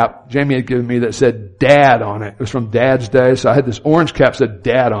OSU cap Jamie had given me that said Dad on it. It was from Dad's Day, so I had this orange cap that said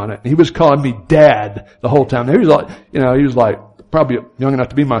Dad on it. And he was calling me Dad the whole time. And he was like probably young enough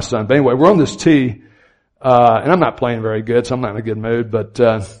to be my son. But anyway, we're on this tee, and I'm not playing very good, so I'm not in a good mood. But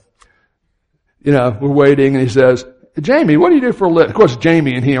we're waiting, and he says, "Jamie, what do you do for a living?" Of course,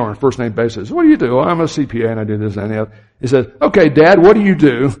 Jamie and he are on first name basis. "What do you do?" "Well, I'm a CPA, and I do this and the other." He says, "Okay, Dad, what do you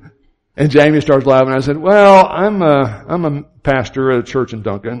do?" And Jamie starts laughing. I said, "Well, I'm a pastor at a church in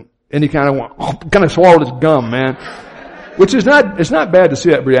Duncan." And he kind of swallowed his gum, man. Which is it's not bad to see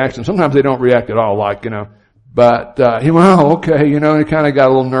that reaction. Sometimes they don't react at all, But, he went, "Oh, okay," and he kind of got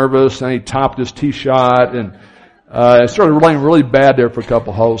a little nervous, and he topped his tee shot, and, it started playing really bad there for a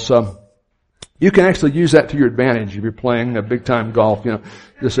couple holes. So, you can actually use that to your advantage if you're playing a big time golf,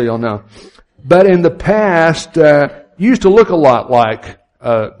 just so you'll know. But in the past, you used to look a lot like,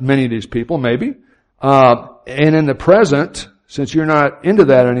 many of these people, maybe. And in the present, since you're not into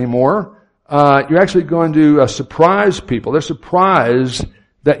that anymore, you're actually going to surprise people. They're surprised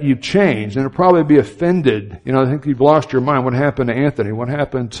that you've changed, and they'll probably be offended. You know, I think you've lost your mind. What happened to Anthony? What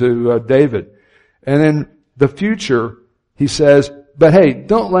happened to David? And then the future, he says, but hey,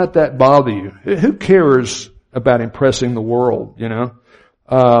 don't let that bother you. Who cares about impressing the world, you know?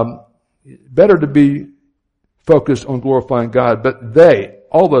 Better to be focused on glorifying God. But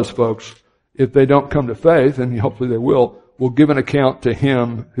all those folks, if they don't come to faith, and hopefully they will give an account to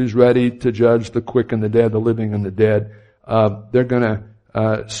Him who's ready to judge the quick and the dead, the living and the dead. They're gonna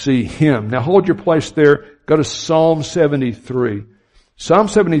see Him. Now hold your place there. Go to Psalm 73. Psalm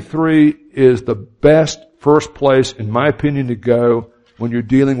 73 is the best first place, in my opinion, to go when you're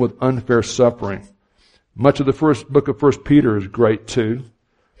dealing with unfair suffering. Much of the first book of 1 Peter is great too.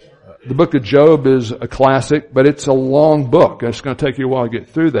 The book of Job is a classic, but it's a long book. It's going to take you a while to get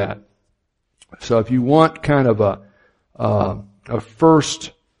through that. So if you want kind of a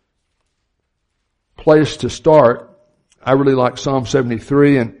first place to start, I really like Psalm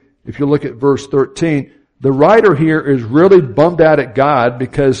 73. And if you look at verse 13, the writer here is really bummed out at God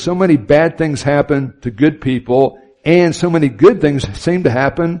because so many bad things happen to good people and so many good things seem to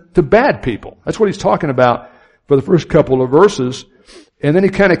happen to bad people. That's what he's talking about for the first couple of verses. And then he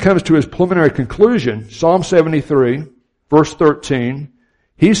kind of comes to his preliminary conclusion. Psalm 73, verse 13,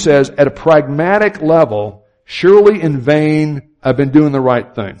 he says, at a pragmatic level, surely in vain I've been doing the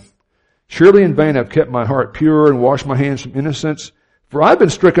right thing. Surely in vain I've kept my heart pure and washed my hands from innocence. For I've been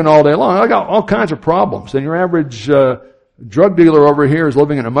stricken all day long. I got all kinds of problems. And your average drug dealer over here is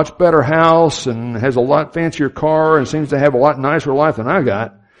living in a much better house and has a lot fancier car and seems to have a lot nicer life than I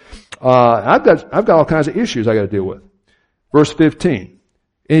got. I've got all kinds of issues I got to deal with. Verse 15.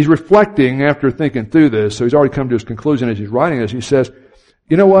 And he's reflecting after thinking through this, so he's already come to his conclusion as he's writing this. He says,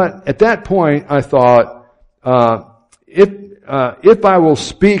 you know what? At that point, I thought, if I will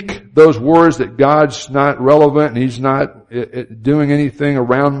speak those words that God's not relevant and He's not doing anything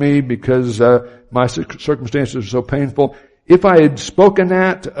around me because my circumstances are so painful, if I had spoken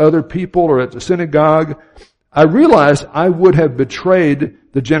that to other people or at the synagogue, I realized I would have betrayed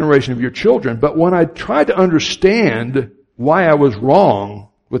the generation of your children. But when I tried to understand why I was wrong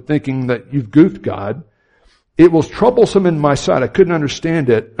with thinking that you've goofed God, it was troublesome in my sight. I couldn't understand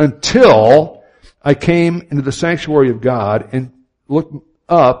it until I came into the sanctuary of God and looked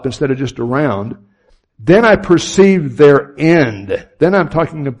up instead of just around. Then I perceived their end. Then I'm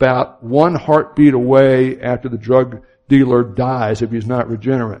talking about one heartbeat away after the drug dealer dies if he's not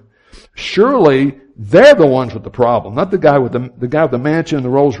regenerate. Surely they're the ones with the problem, not the guy with the mansion, the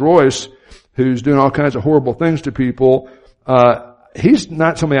Rolls Royce, who's doing all kinds of horrible things to people. He's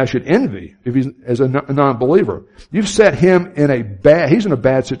not somebody I should envy if he's as a non-believer. You've set him he's in a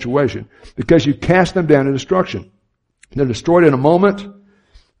bad situation because you cast them down to destruction. They're destroyed in a moment.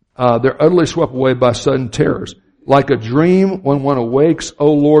 They're utterly swept away by sudden terrors. Like a dream when one awakes,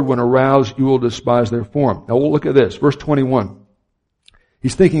 O Lord, when aroused, you will despise their form. Now we'll look at this. Verse 21.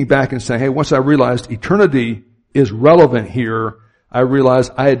 He's thinking back and saying, hey, once I realized eternity is relevant here, I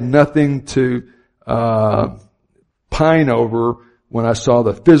realized I had nothing to pine over when I saw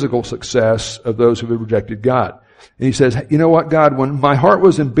the physical success of those who had rejected God. And he says, you know what, God, when my heart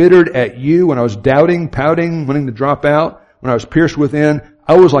was embittered at you, when I was doubting, pouting, wanting to drop out, when I was pierced within,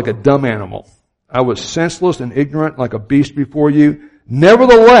 I was like a dumb animal. I was senseless and ignorant like a beast before you.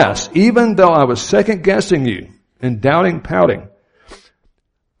 Nevertheless, even though I was second guessing you and doubting, pouting,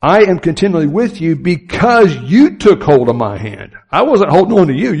 I am continually with you because you took hold of my hand. I wasn't holding on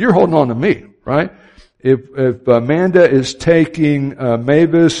to you. You're holding on to me, right? If Amanda is taking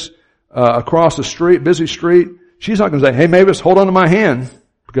Mavis across the street, busy street, she's not going to say, hey, Mavis, hold on to my hand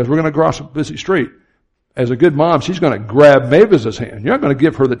because we're going to cross a busy street. As a good mom, she's going to grab Mavis's hand. You're not going to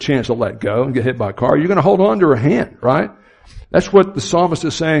give her the chance to let go and get hit by a car. You're going to hold on to her hand, right? That's what the psalmist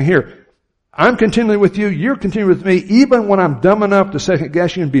is saying here. I'm continually with you. You're continuing with me, even when I'm dumb enough to second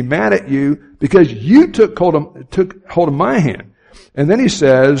guess you and be mad at you because you took hold of my hand. And then he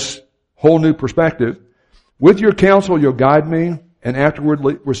says, whole new perspective. With your counsel, you'll guide me, and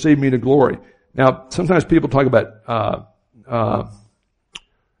afterward receive me to glory. Now, sometimes people talk about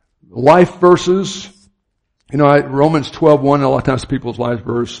life verses. You know, Romans 12:1. A lot of times, people's life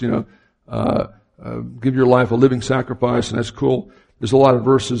verse. You know, give your life a living sacrifice, and that's cool. There's a lot of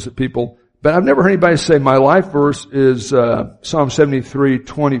verses that people, but I've never heard anybody say my life verse is Psalm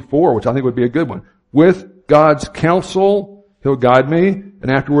 73:24, which I think would be a good one. With God's counsel, He'll guide me,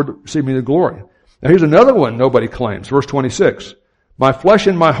 and afterward receive me to glory. Now here's another one nobody claims. Verse 26. My flesh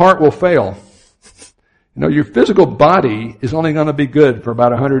and my heart will fail. You know, your physical body is only going to be good for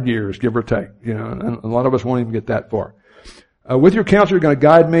about 100 years, give or take. You know, and a lot of us won't even get that far. With your counsel, you're going to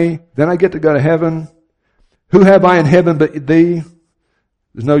guide me. Then I get to go to heaven. Who have I in heaven but thee?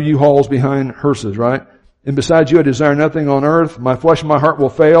 There's no U-Hauls behind hearses, right? And besides you, I desire nothing on earth. My flesh and my heart will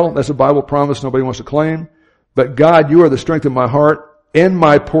fail. That's a Bible promise nobody wants to claim. But God, you are the strength of my heart and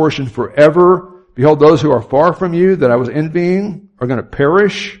my portion forever. Behold, those who are far from you that I was envying are going to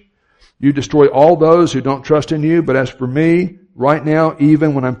perish. You destroy all those who don't trust in you. But as for me, right now,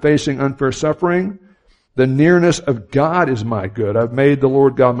 even when I'm facing unfair suffering, the nearness of God is my good. I've made the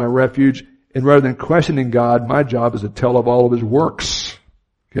Lord God my refuge. And rather than questioning God, my job is to tell of all of His works.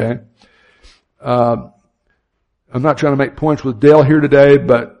 Okay? I'm not trying to make points with Dale here today,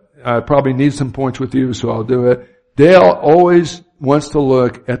 but I probably need some points with you, so I'll do it. Dale always wants to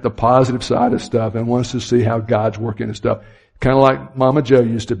look at the positive side of stuff and wants to see how God's working and stuff. Kind of like Mama Joe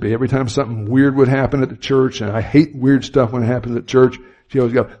used to be. Every time something weird would happen at the church, and I hate weird stuff when it happens at church, she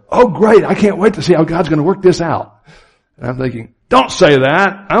always goes, "Oh great, I can't wait to see how God's going to work this out." And I'm thinking, don't say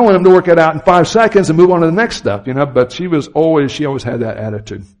that. I want Him to work it out in 5 seconds and move on to the next stuff, but she always had that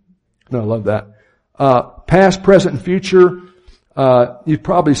attitude. No, I love that. Past, present, and future. You've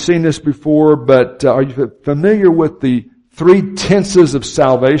probably seen this before, but are you familiar with the 3 tenses of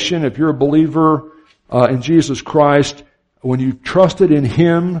salvation? If you're a believer in Jesus Christ, when you trusted in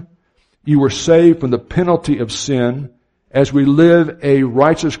Him, you were saved from the penalty of sin. As we live a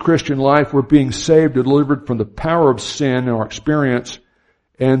righteous Christian life, we're being saved and delivered from the power of sin in our experience.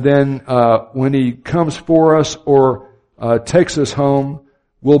 And then when He comes for us or takes us home,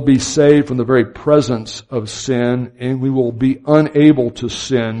 we'll be saved from the very presence of sin, and we will be unable to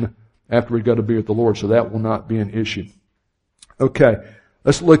sin after we go to be with the Lord. So that will not be an issue. Okay,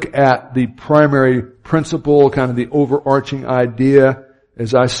 let's look at the primary principle, kind of the overarching idea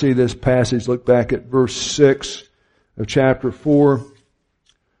as I see this passage. Look back at verse 6 of chapter 4.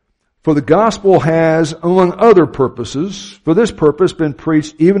 For the gospel has, among other purposes, for this purpose been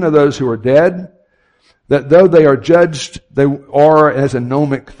preached even to those who are dead, that though they are judged, they are, as a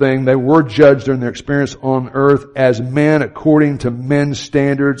gnomic thing, they were judged during their experience on earth as men according to men's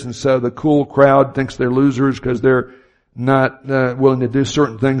standards. And so the cool crowd thinks they're losers because they're not willing to do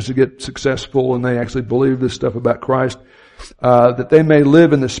certain things to get successful, and they actually believe this stuff about Christ, that they may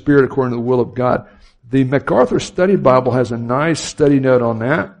live in the Spirit according to the will of God. The MacArthur Study Bible has a nice study note on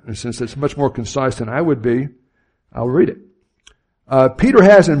that, and since it's much more concise than I would be, I'll read it. Peter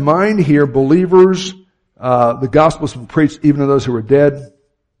has in mind here believers. The gospel's been preached even to those who are dead.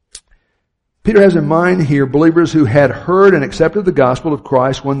 Peter has in mind here believers who had heard and accepted the gospel of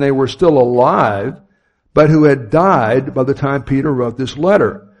Christ when they were still alive, but who had died by the time Peter wrote this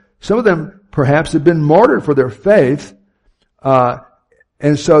letter. Some of them perhaps had been martyred for their faith,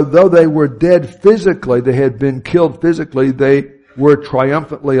 and so though they were dead physically, they had been killed physically, they were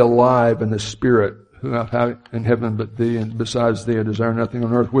triumphantly alive in the Spirit. Who art in heaven but thee, and besides thee I desire nothing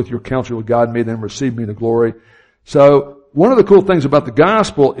on earth. With your counsel will guide me, then receive me to glory. So one of the cool things about the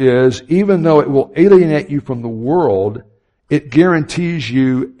gospel is, even though it will alienate you from the world, it guarantees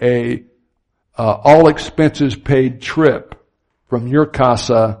you a all expenses paid trip from your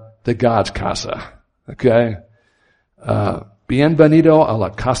casa to God's casa. Okay? Bienvenido a la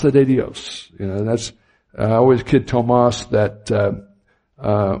casa de Dios. That's, I always kid Tomas that,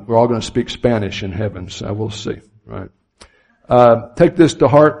 we're all going to speak Spanish in heaven, so we'll see, right? Take this to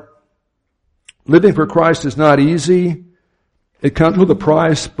heart. Living for Christ is not easy. It comes with a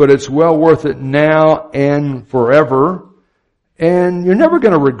price, but it's well worth it now and forever. And you're never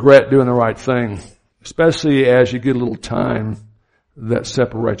going to regret doing the right thing, especially as you get a little time that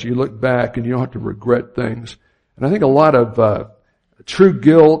separates you. You look back and you don't have to regret things. And I think a lot of true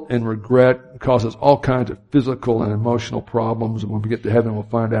guilt and regret causes all kinds of physical and emotional problems. And when we get to heaven, we'll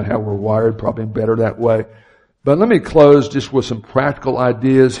find out how we're wired, probably better that way. But let me close just with some practical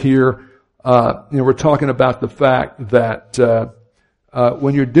ideas here. We're talking about the fact that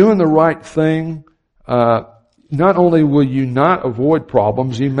when you're doing the right thing, not only will you not avoid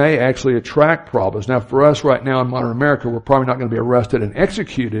problems, you may actually attract problems. Now, for us right now in modern America, we're probably not going to be arrested and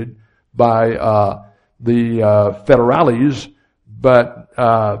executed by the federales, but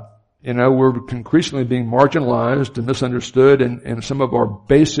we're increasingly being marginalized and misunderstood, and some of our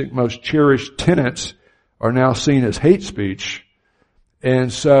basic, most cherished tenets are now seen as hate speech.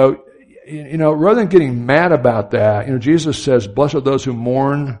 And so, rather than getting mad about that, Jesus says, "Blessed are those who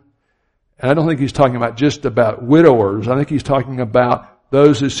mourn." And I don't think He's talking about just about widowers. I think He's talking about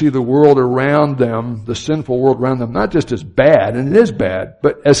those who see the world around them, the sinful world around them, not just as bad, and it is bad,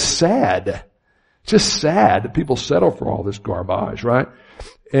 but as sad. It's just sad that people settle for all this garbage, right?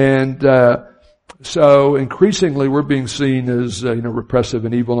 And so increasingly we're being seen as repressive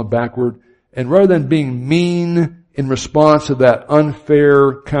and evil and backward. And rather than being mean in response to that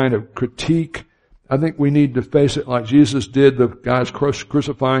unfair kind of critique, I think we need to face it like Jesus did, the guys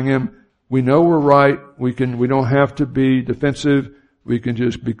crucifying him. We know we're right. We don't have to be defensive. We can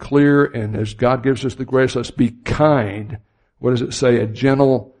just be clear, and as God gives us the grace, let's be kind. What does it say? A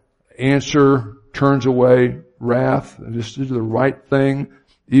gentle answer turns away wrath. Just do the right thing,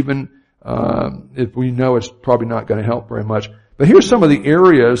 even if we know it's probably not going to help very much. But here's some of the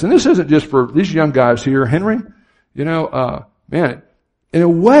areas, and this isn't just for these young guys here. Henry, man, in a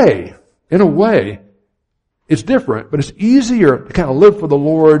way, it's different, but it's easier to kind of live for the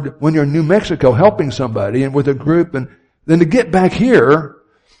Lord when you're in New Mexico helping somebody and with a group, and then to get back here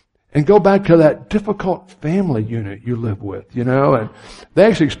and go back to that difficult family unit you live with, and they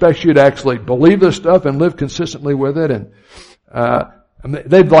actually expect you to actually believe this stuff and live consistently with it, and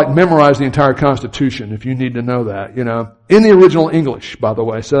they'd like memorize the entire Constitution if you need to know that, in the original English, by the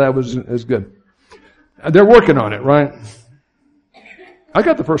way, so that was good. They're working on it, right? I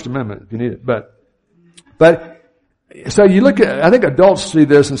got the First Amendment if you need it, but so you look at, I think adults see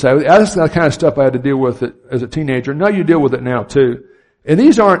this and say, that's the kind of stuff I had to deal with it as a teenager. No, you deal with it now too. And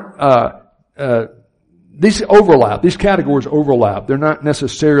these aren't, these overlap, these categories overlap. They're not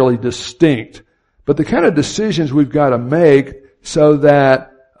necessarily distinct, but the kind of decisions we've got to make so that,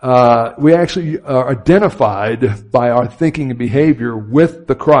 we actually are identified by our thinking and behavior with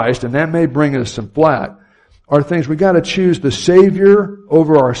the Christ, and that may bring us some flack, are things we got to choose the Savior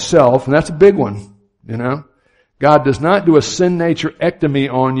over ourself, and that's a big one. God does not do a sin nature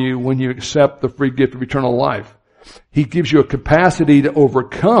ectomy on you when you accept the free gift of eternal life. He gives you a capacity to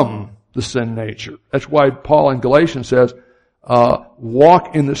overcome the sin nature. That's why Paul in Galatians says,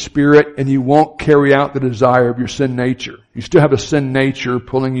 walk in the Spirit and you won't carry out the desire of your sin nature. You still have a sin nature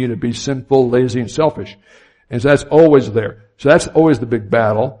pulling you to be sinful, lazy, and selfish. And so that's always there. So that's always the big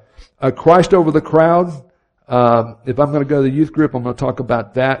battle. Christ over the crowd. If I'm going to go to the youth group, I'm going to talk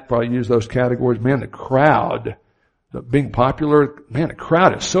about that, probably use those categories. Man, the crowd, being popular, man, the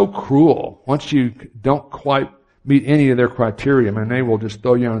crowd is so cruel. Once you don't quite meet any of their criteria, man, they will just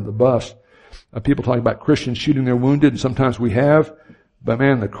throw you under the bus. People talk about Christians shooting their wounded, and sometimes we have, but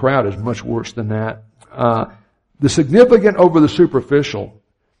man, the crowd is much worse than that. The significant over the superficial.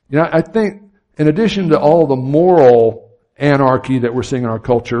 I think in addition to all the moral anarchy that we're seeing in our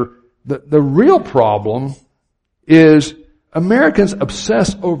culture, the real problem is Americans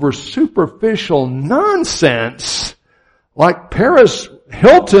obsess over superficial nonsense like Paris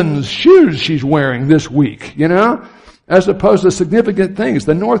Hilton's shoes she's wearing this week, as opposed to significant things.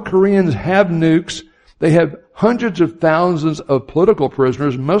 The North Koreans have nukes. They have hundreds of thousands of political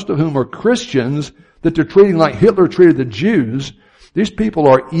prisoners, most of whom are Christians, that they're treating like Hitler treated the Jews. These people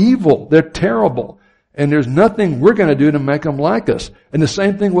are evil. They're terrible. And there's nothing we're going to do to make them like us. And the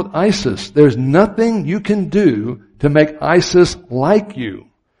same thing with ISIS. There's nothing you can do to make ISIS like you.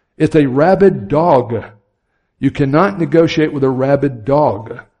 It's a rabid dog. You cannot negotiate with a rabid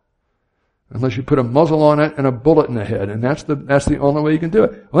dog unless you put a muzzle on it and a bullet in the head. And that's the only way you can do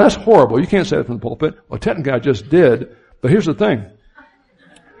it. Well, that's horrible. You can't say that from the pulpit. Well, technically I just did. But here's the thing.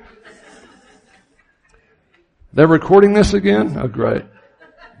 They're recording this again? Oh, great.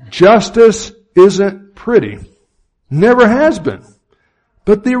 Justice isn't pretty. Never has been.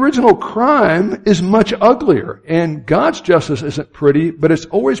 But the original crime is much uglier. And God's justice isn't pretty, but it's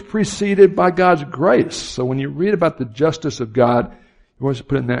always preceded by God's grace. So when you read about the justice of God, you always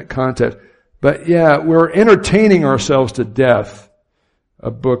put it in that context. But yeah, we're entertaining ourselves to death.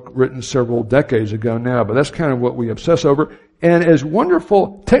 A book written several decades ago now, but that's kind of what we obsess over. And as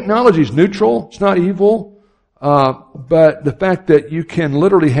wonderful, technology is neutral. It's not evil. But the fact that you can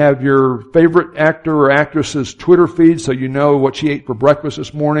literally have your favorite actor or actress's Twitter feed so you know what she ate for breakfast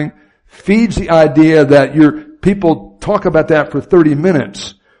this morning feeds the idea that people talk about that for 30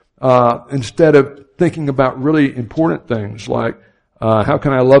 minutes, instead of thinking about really important things like, how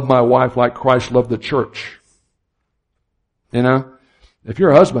can I love my wife like Christ loved the church? If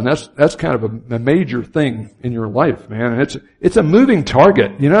you're a husband, that's kind of a major thing in your life, man. And it's a moving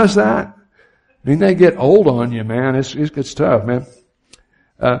target. You notice that? I mean, they get old on you, man. It's tough, man.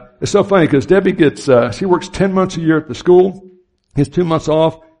 It's so funny because Debbie she works 10 months a year at the school, gets 2 months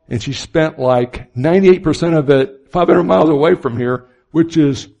off, and she spent like 98% of it 500 miles away from here,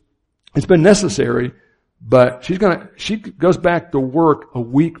 it's been necessary, but she goes back to work a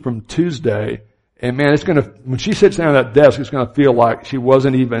week from Tuesday, and man, when she sits down at that desk, it's gonna feel like she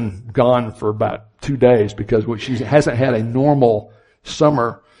wasn't even gone for about 2 days because she hasn't had a normal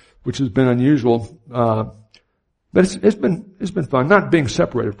summer, which has been unusual. But it's been fun, not being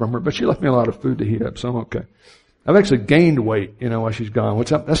separated from her, but she left me a lot of food to heat up, so I'm okay. I've actually gained weight, while she's gone,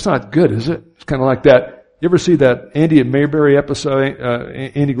 that's not good, is it? It's kind of like that you ever see that Andy and Mayberry episode,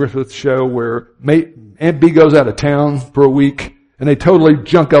 Andy Griffith show where Aunt Bee goes out of town for a week and they totally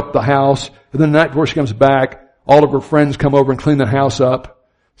junk up the house, and then the night before she comes back, all of her friends come over and clean the house up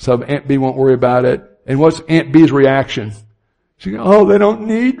so Aunt Bee won't worry about it. And what's Aunt Bee's reaction? She goes, "Oh, they don't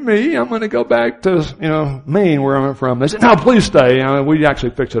need me. I'm going to go back to, Maine where I'm from." They said, "No, please stay." We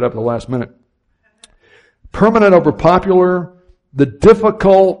actually fixed it up at the last minute. Permanent over popular, the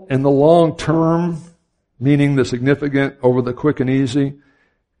difficult and the long term, meaning the significant over the quick and easy.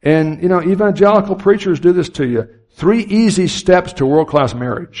 And, evangelical preachers do this to you. 3 easy steps to world-class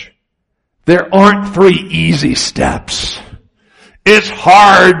marriage. There aren't 3 easy steps. It's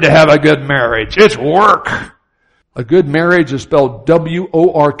hard to have a good marriage. It's work. A good marriage is spelled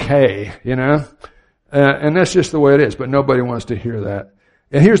W-O-R-K, and that's just the way it is, but nobody wants to hear that.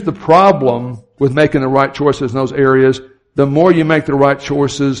 And here's the problem with making the right choices in those areas. The more you make the right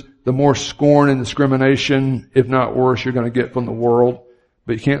choices, the more scorn and discrimination, if not worse, you're going to get from the world.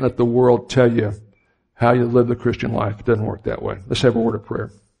 But you can't let the world tell you how you live the Christian life. It doesn't work that way. Let's have a word of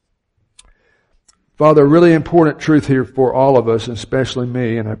prayer. Father, a really important truth here for all of us, and especially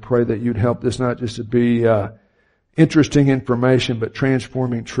me, and I pray that you'd help this not just to be interesting information, but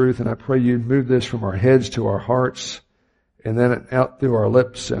transforming truth. And I pray you'd move this from our heads to our hearts, and then out through our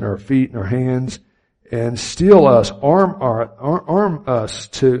lips and our feet and our hands, and steel us, arm us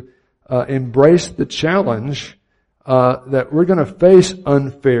to embrace the challenge that we're going to face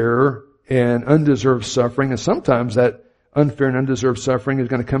unfair and undeserved suffering, and sometimes that unfair and undeserved suffering is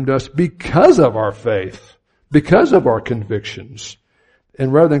going to come to us because of our faith, because of our convictions.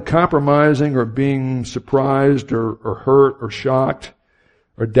 And rather than compromising or being surprised or hurt or shocked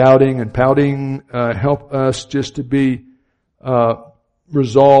or doubting and pouting, help us just to be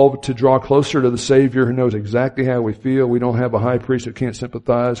resolved to draw closer to the Savior who knows exactly how we feel. We don't have a high priest who can't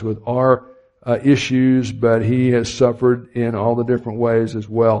sympathize with our issues, but he has suffered in all the different ways as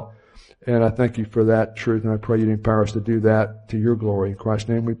well. And I thank you for that truth, and I pray you'd empower us to do that to your glory. In Christ's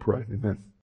name we pray. Amen.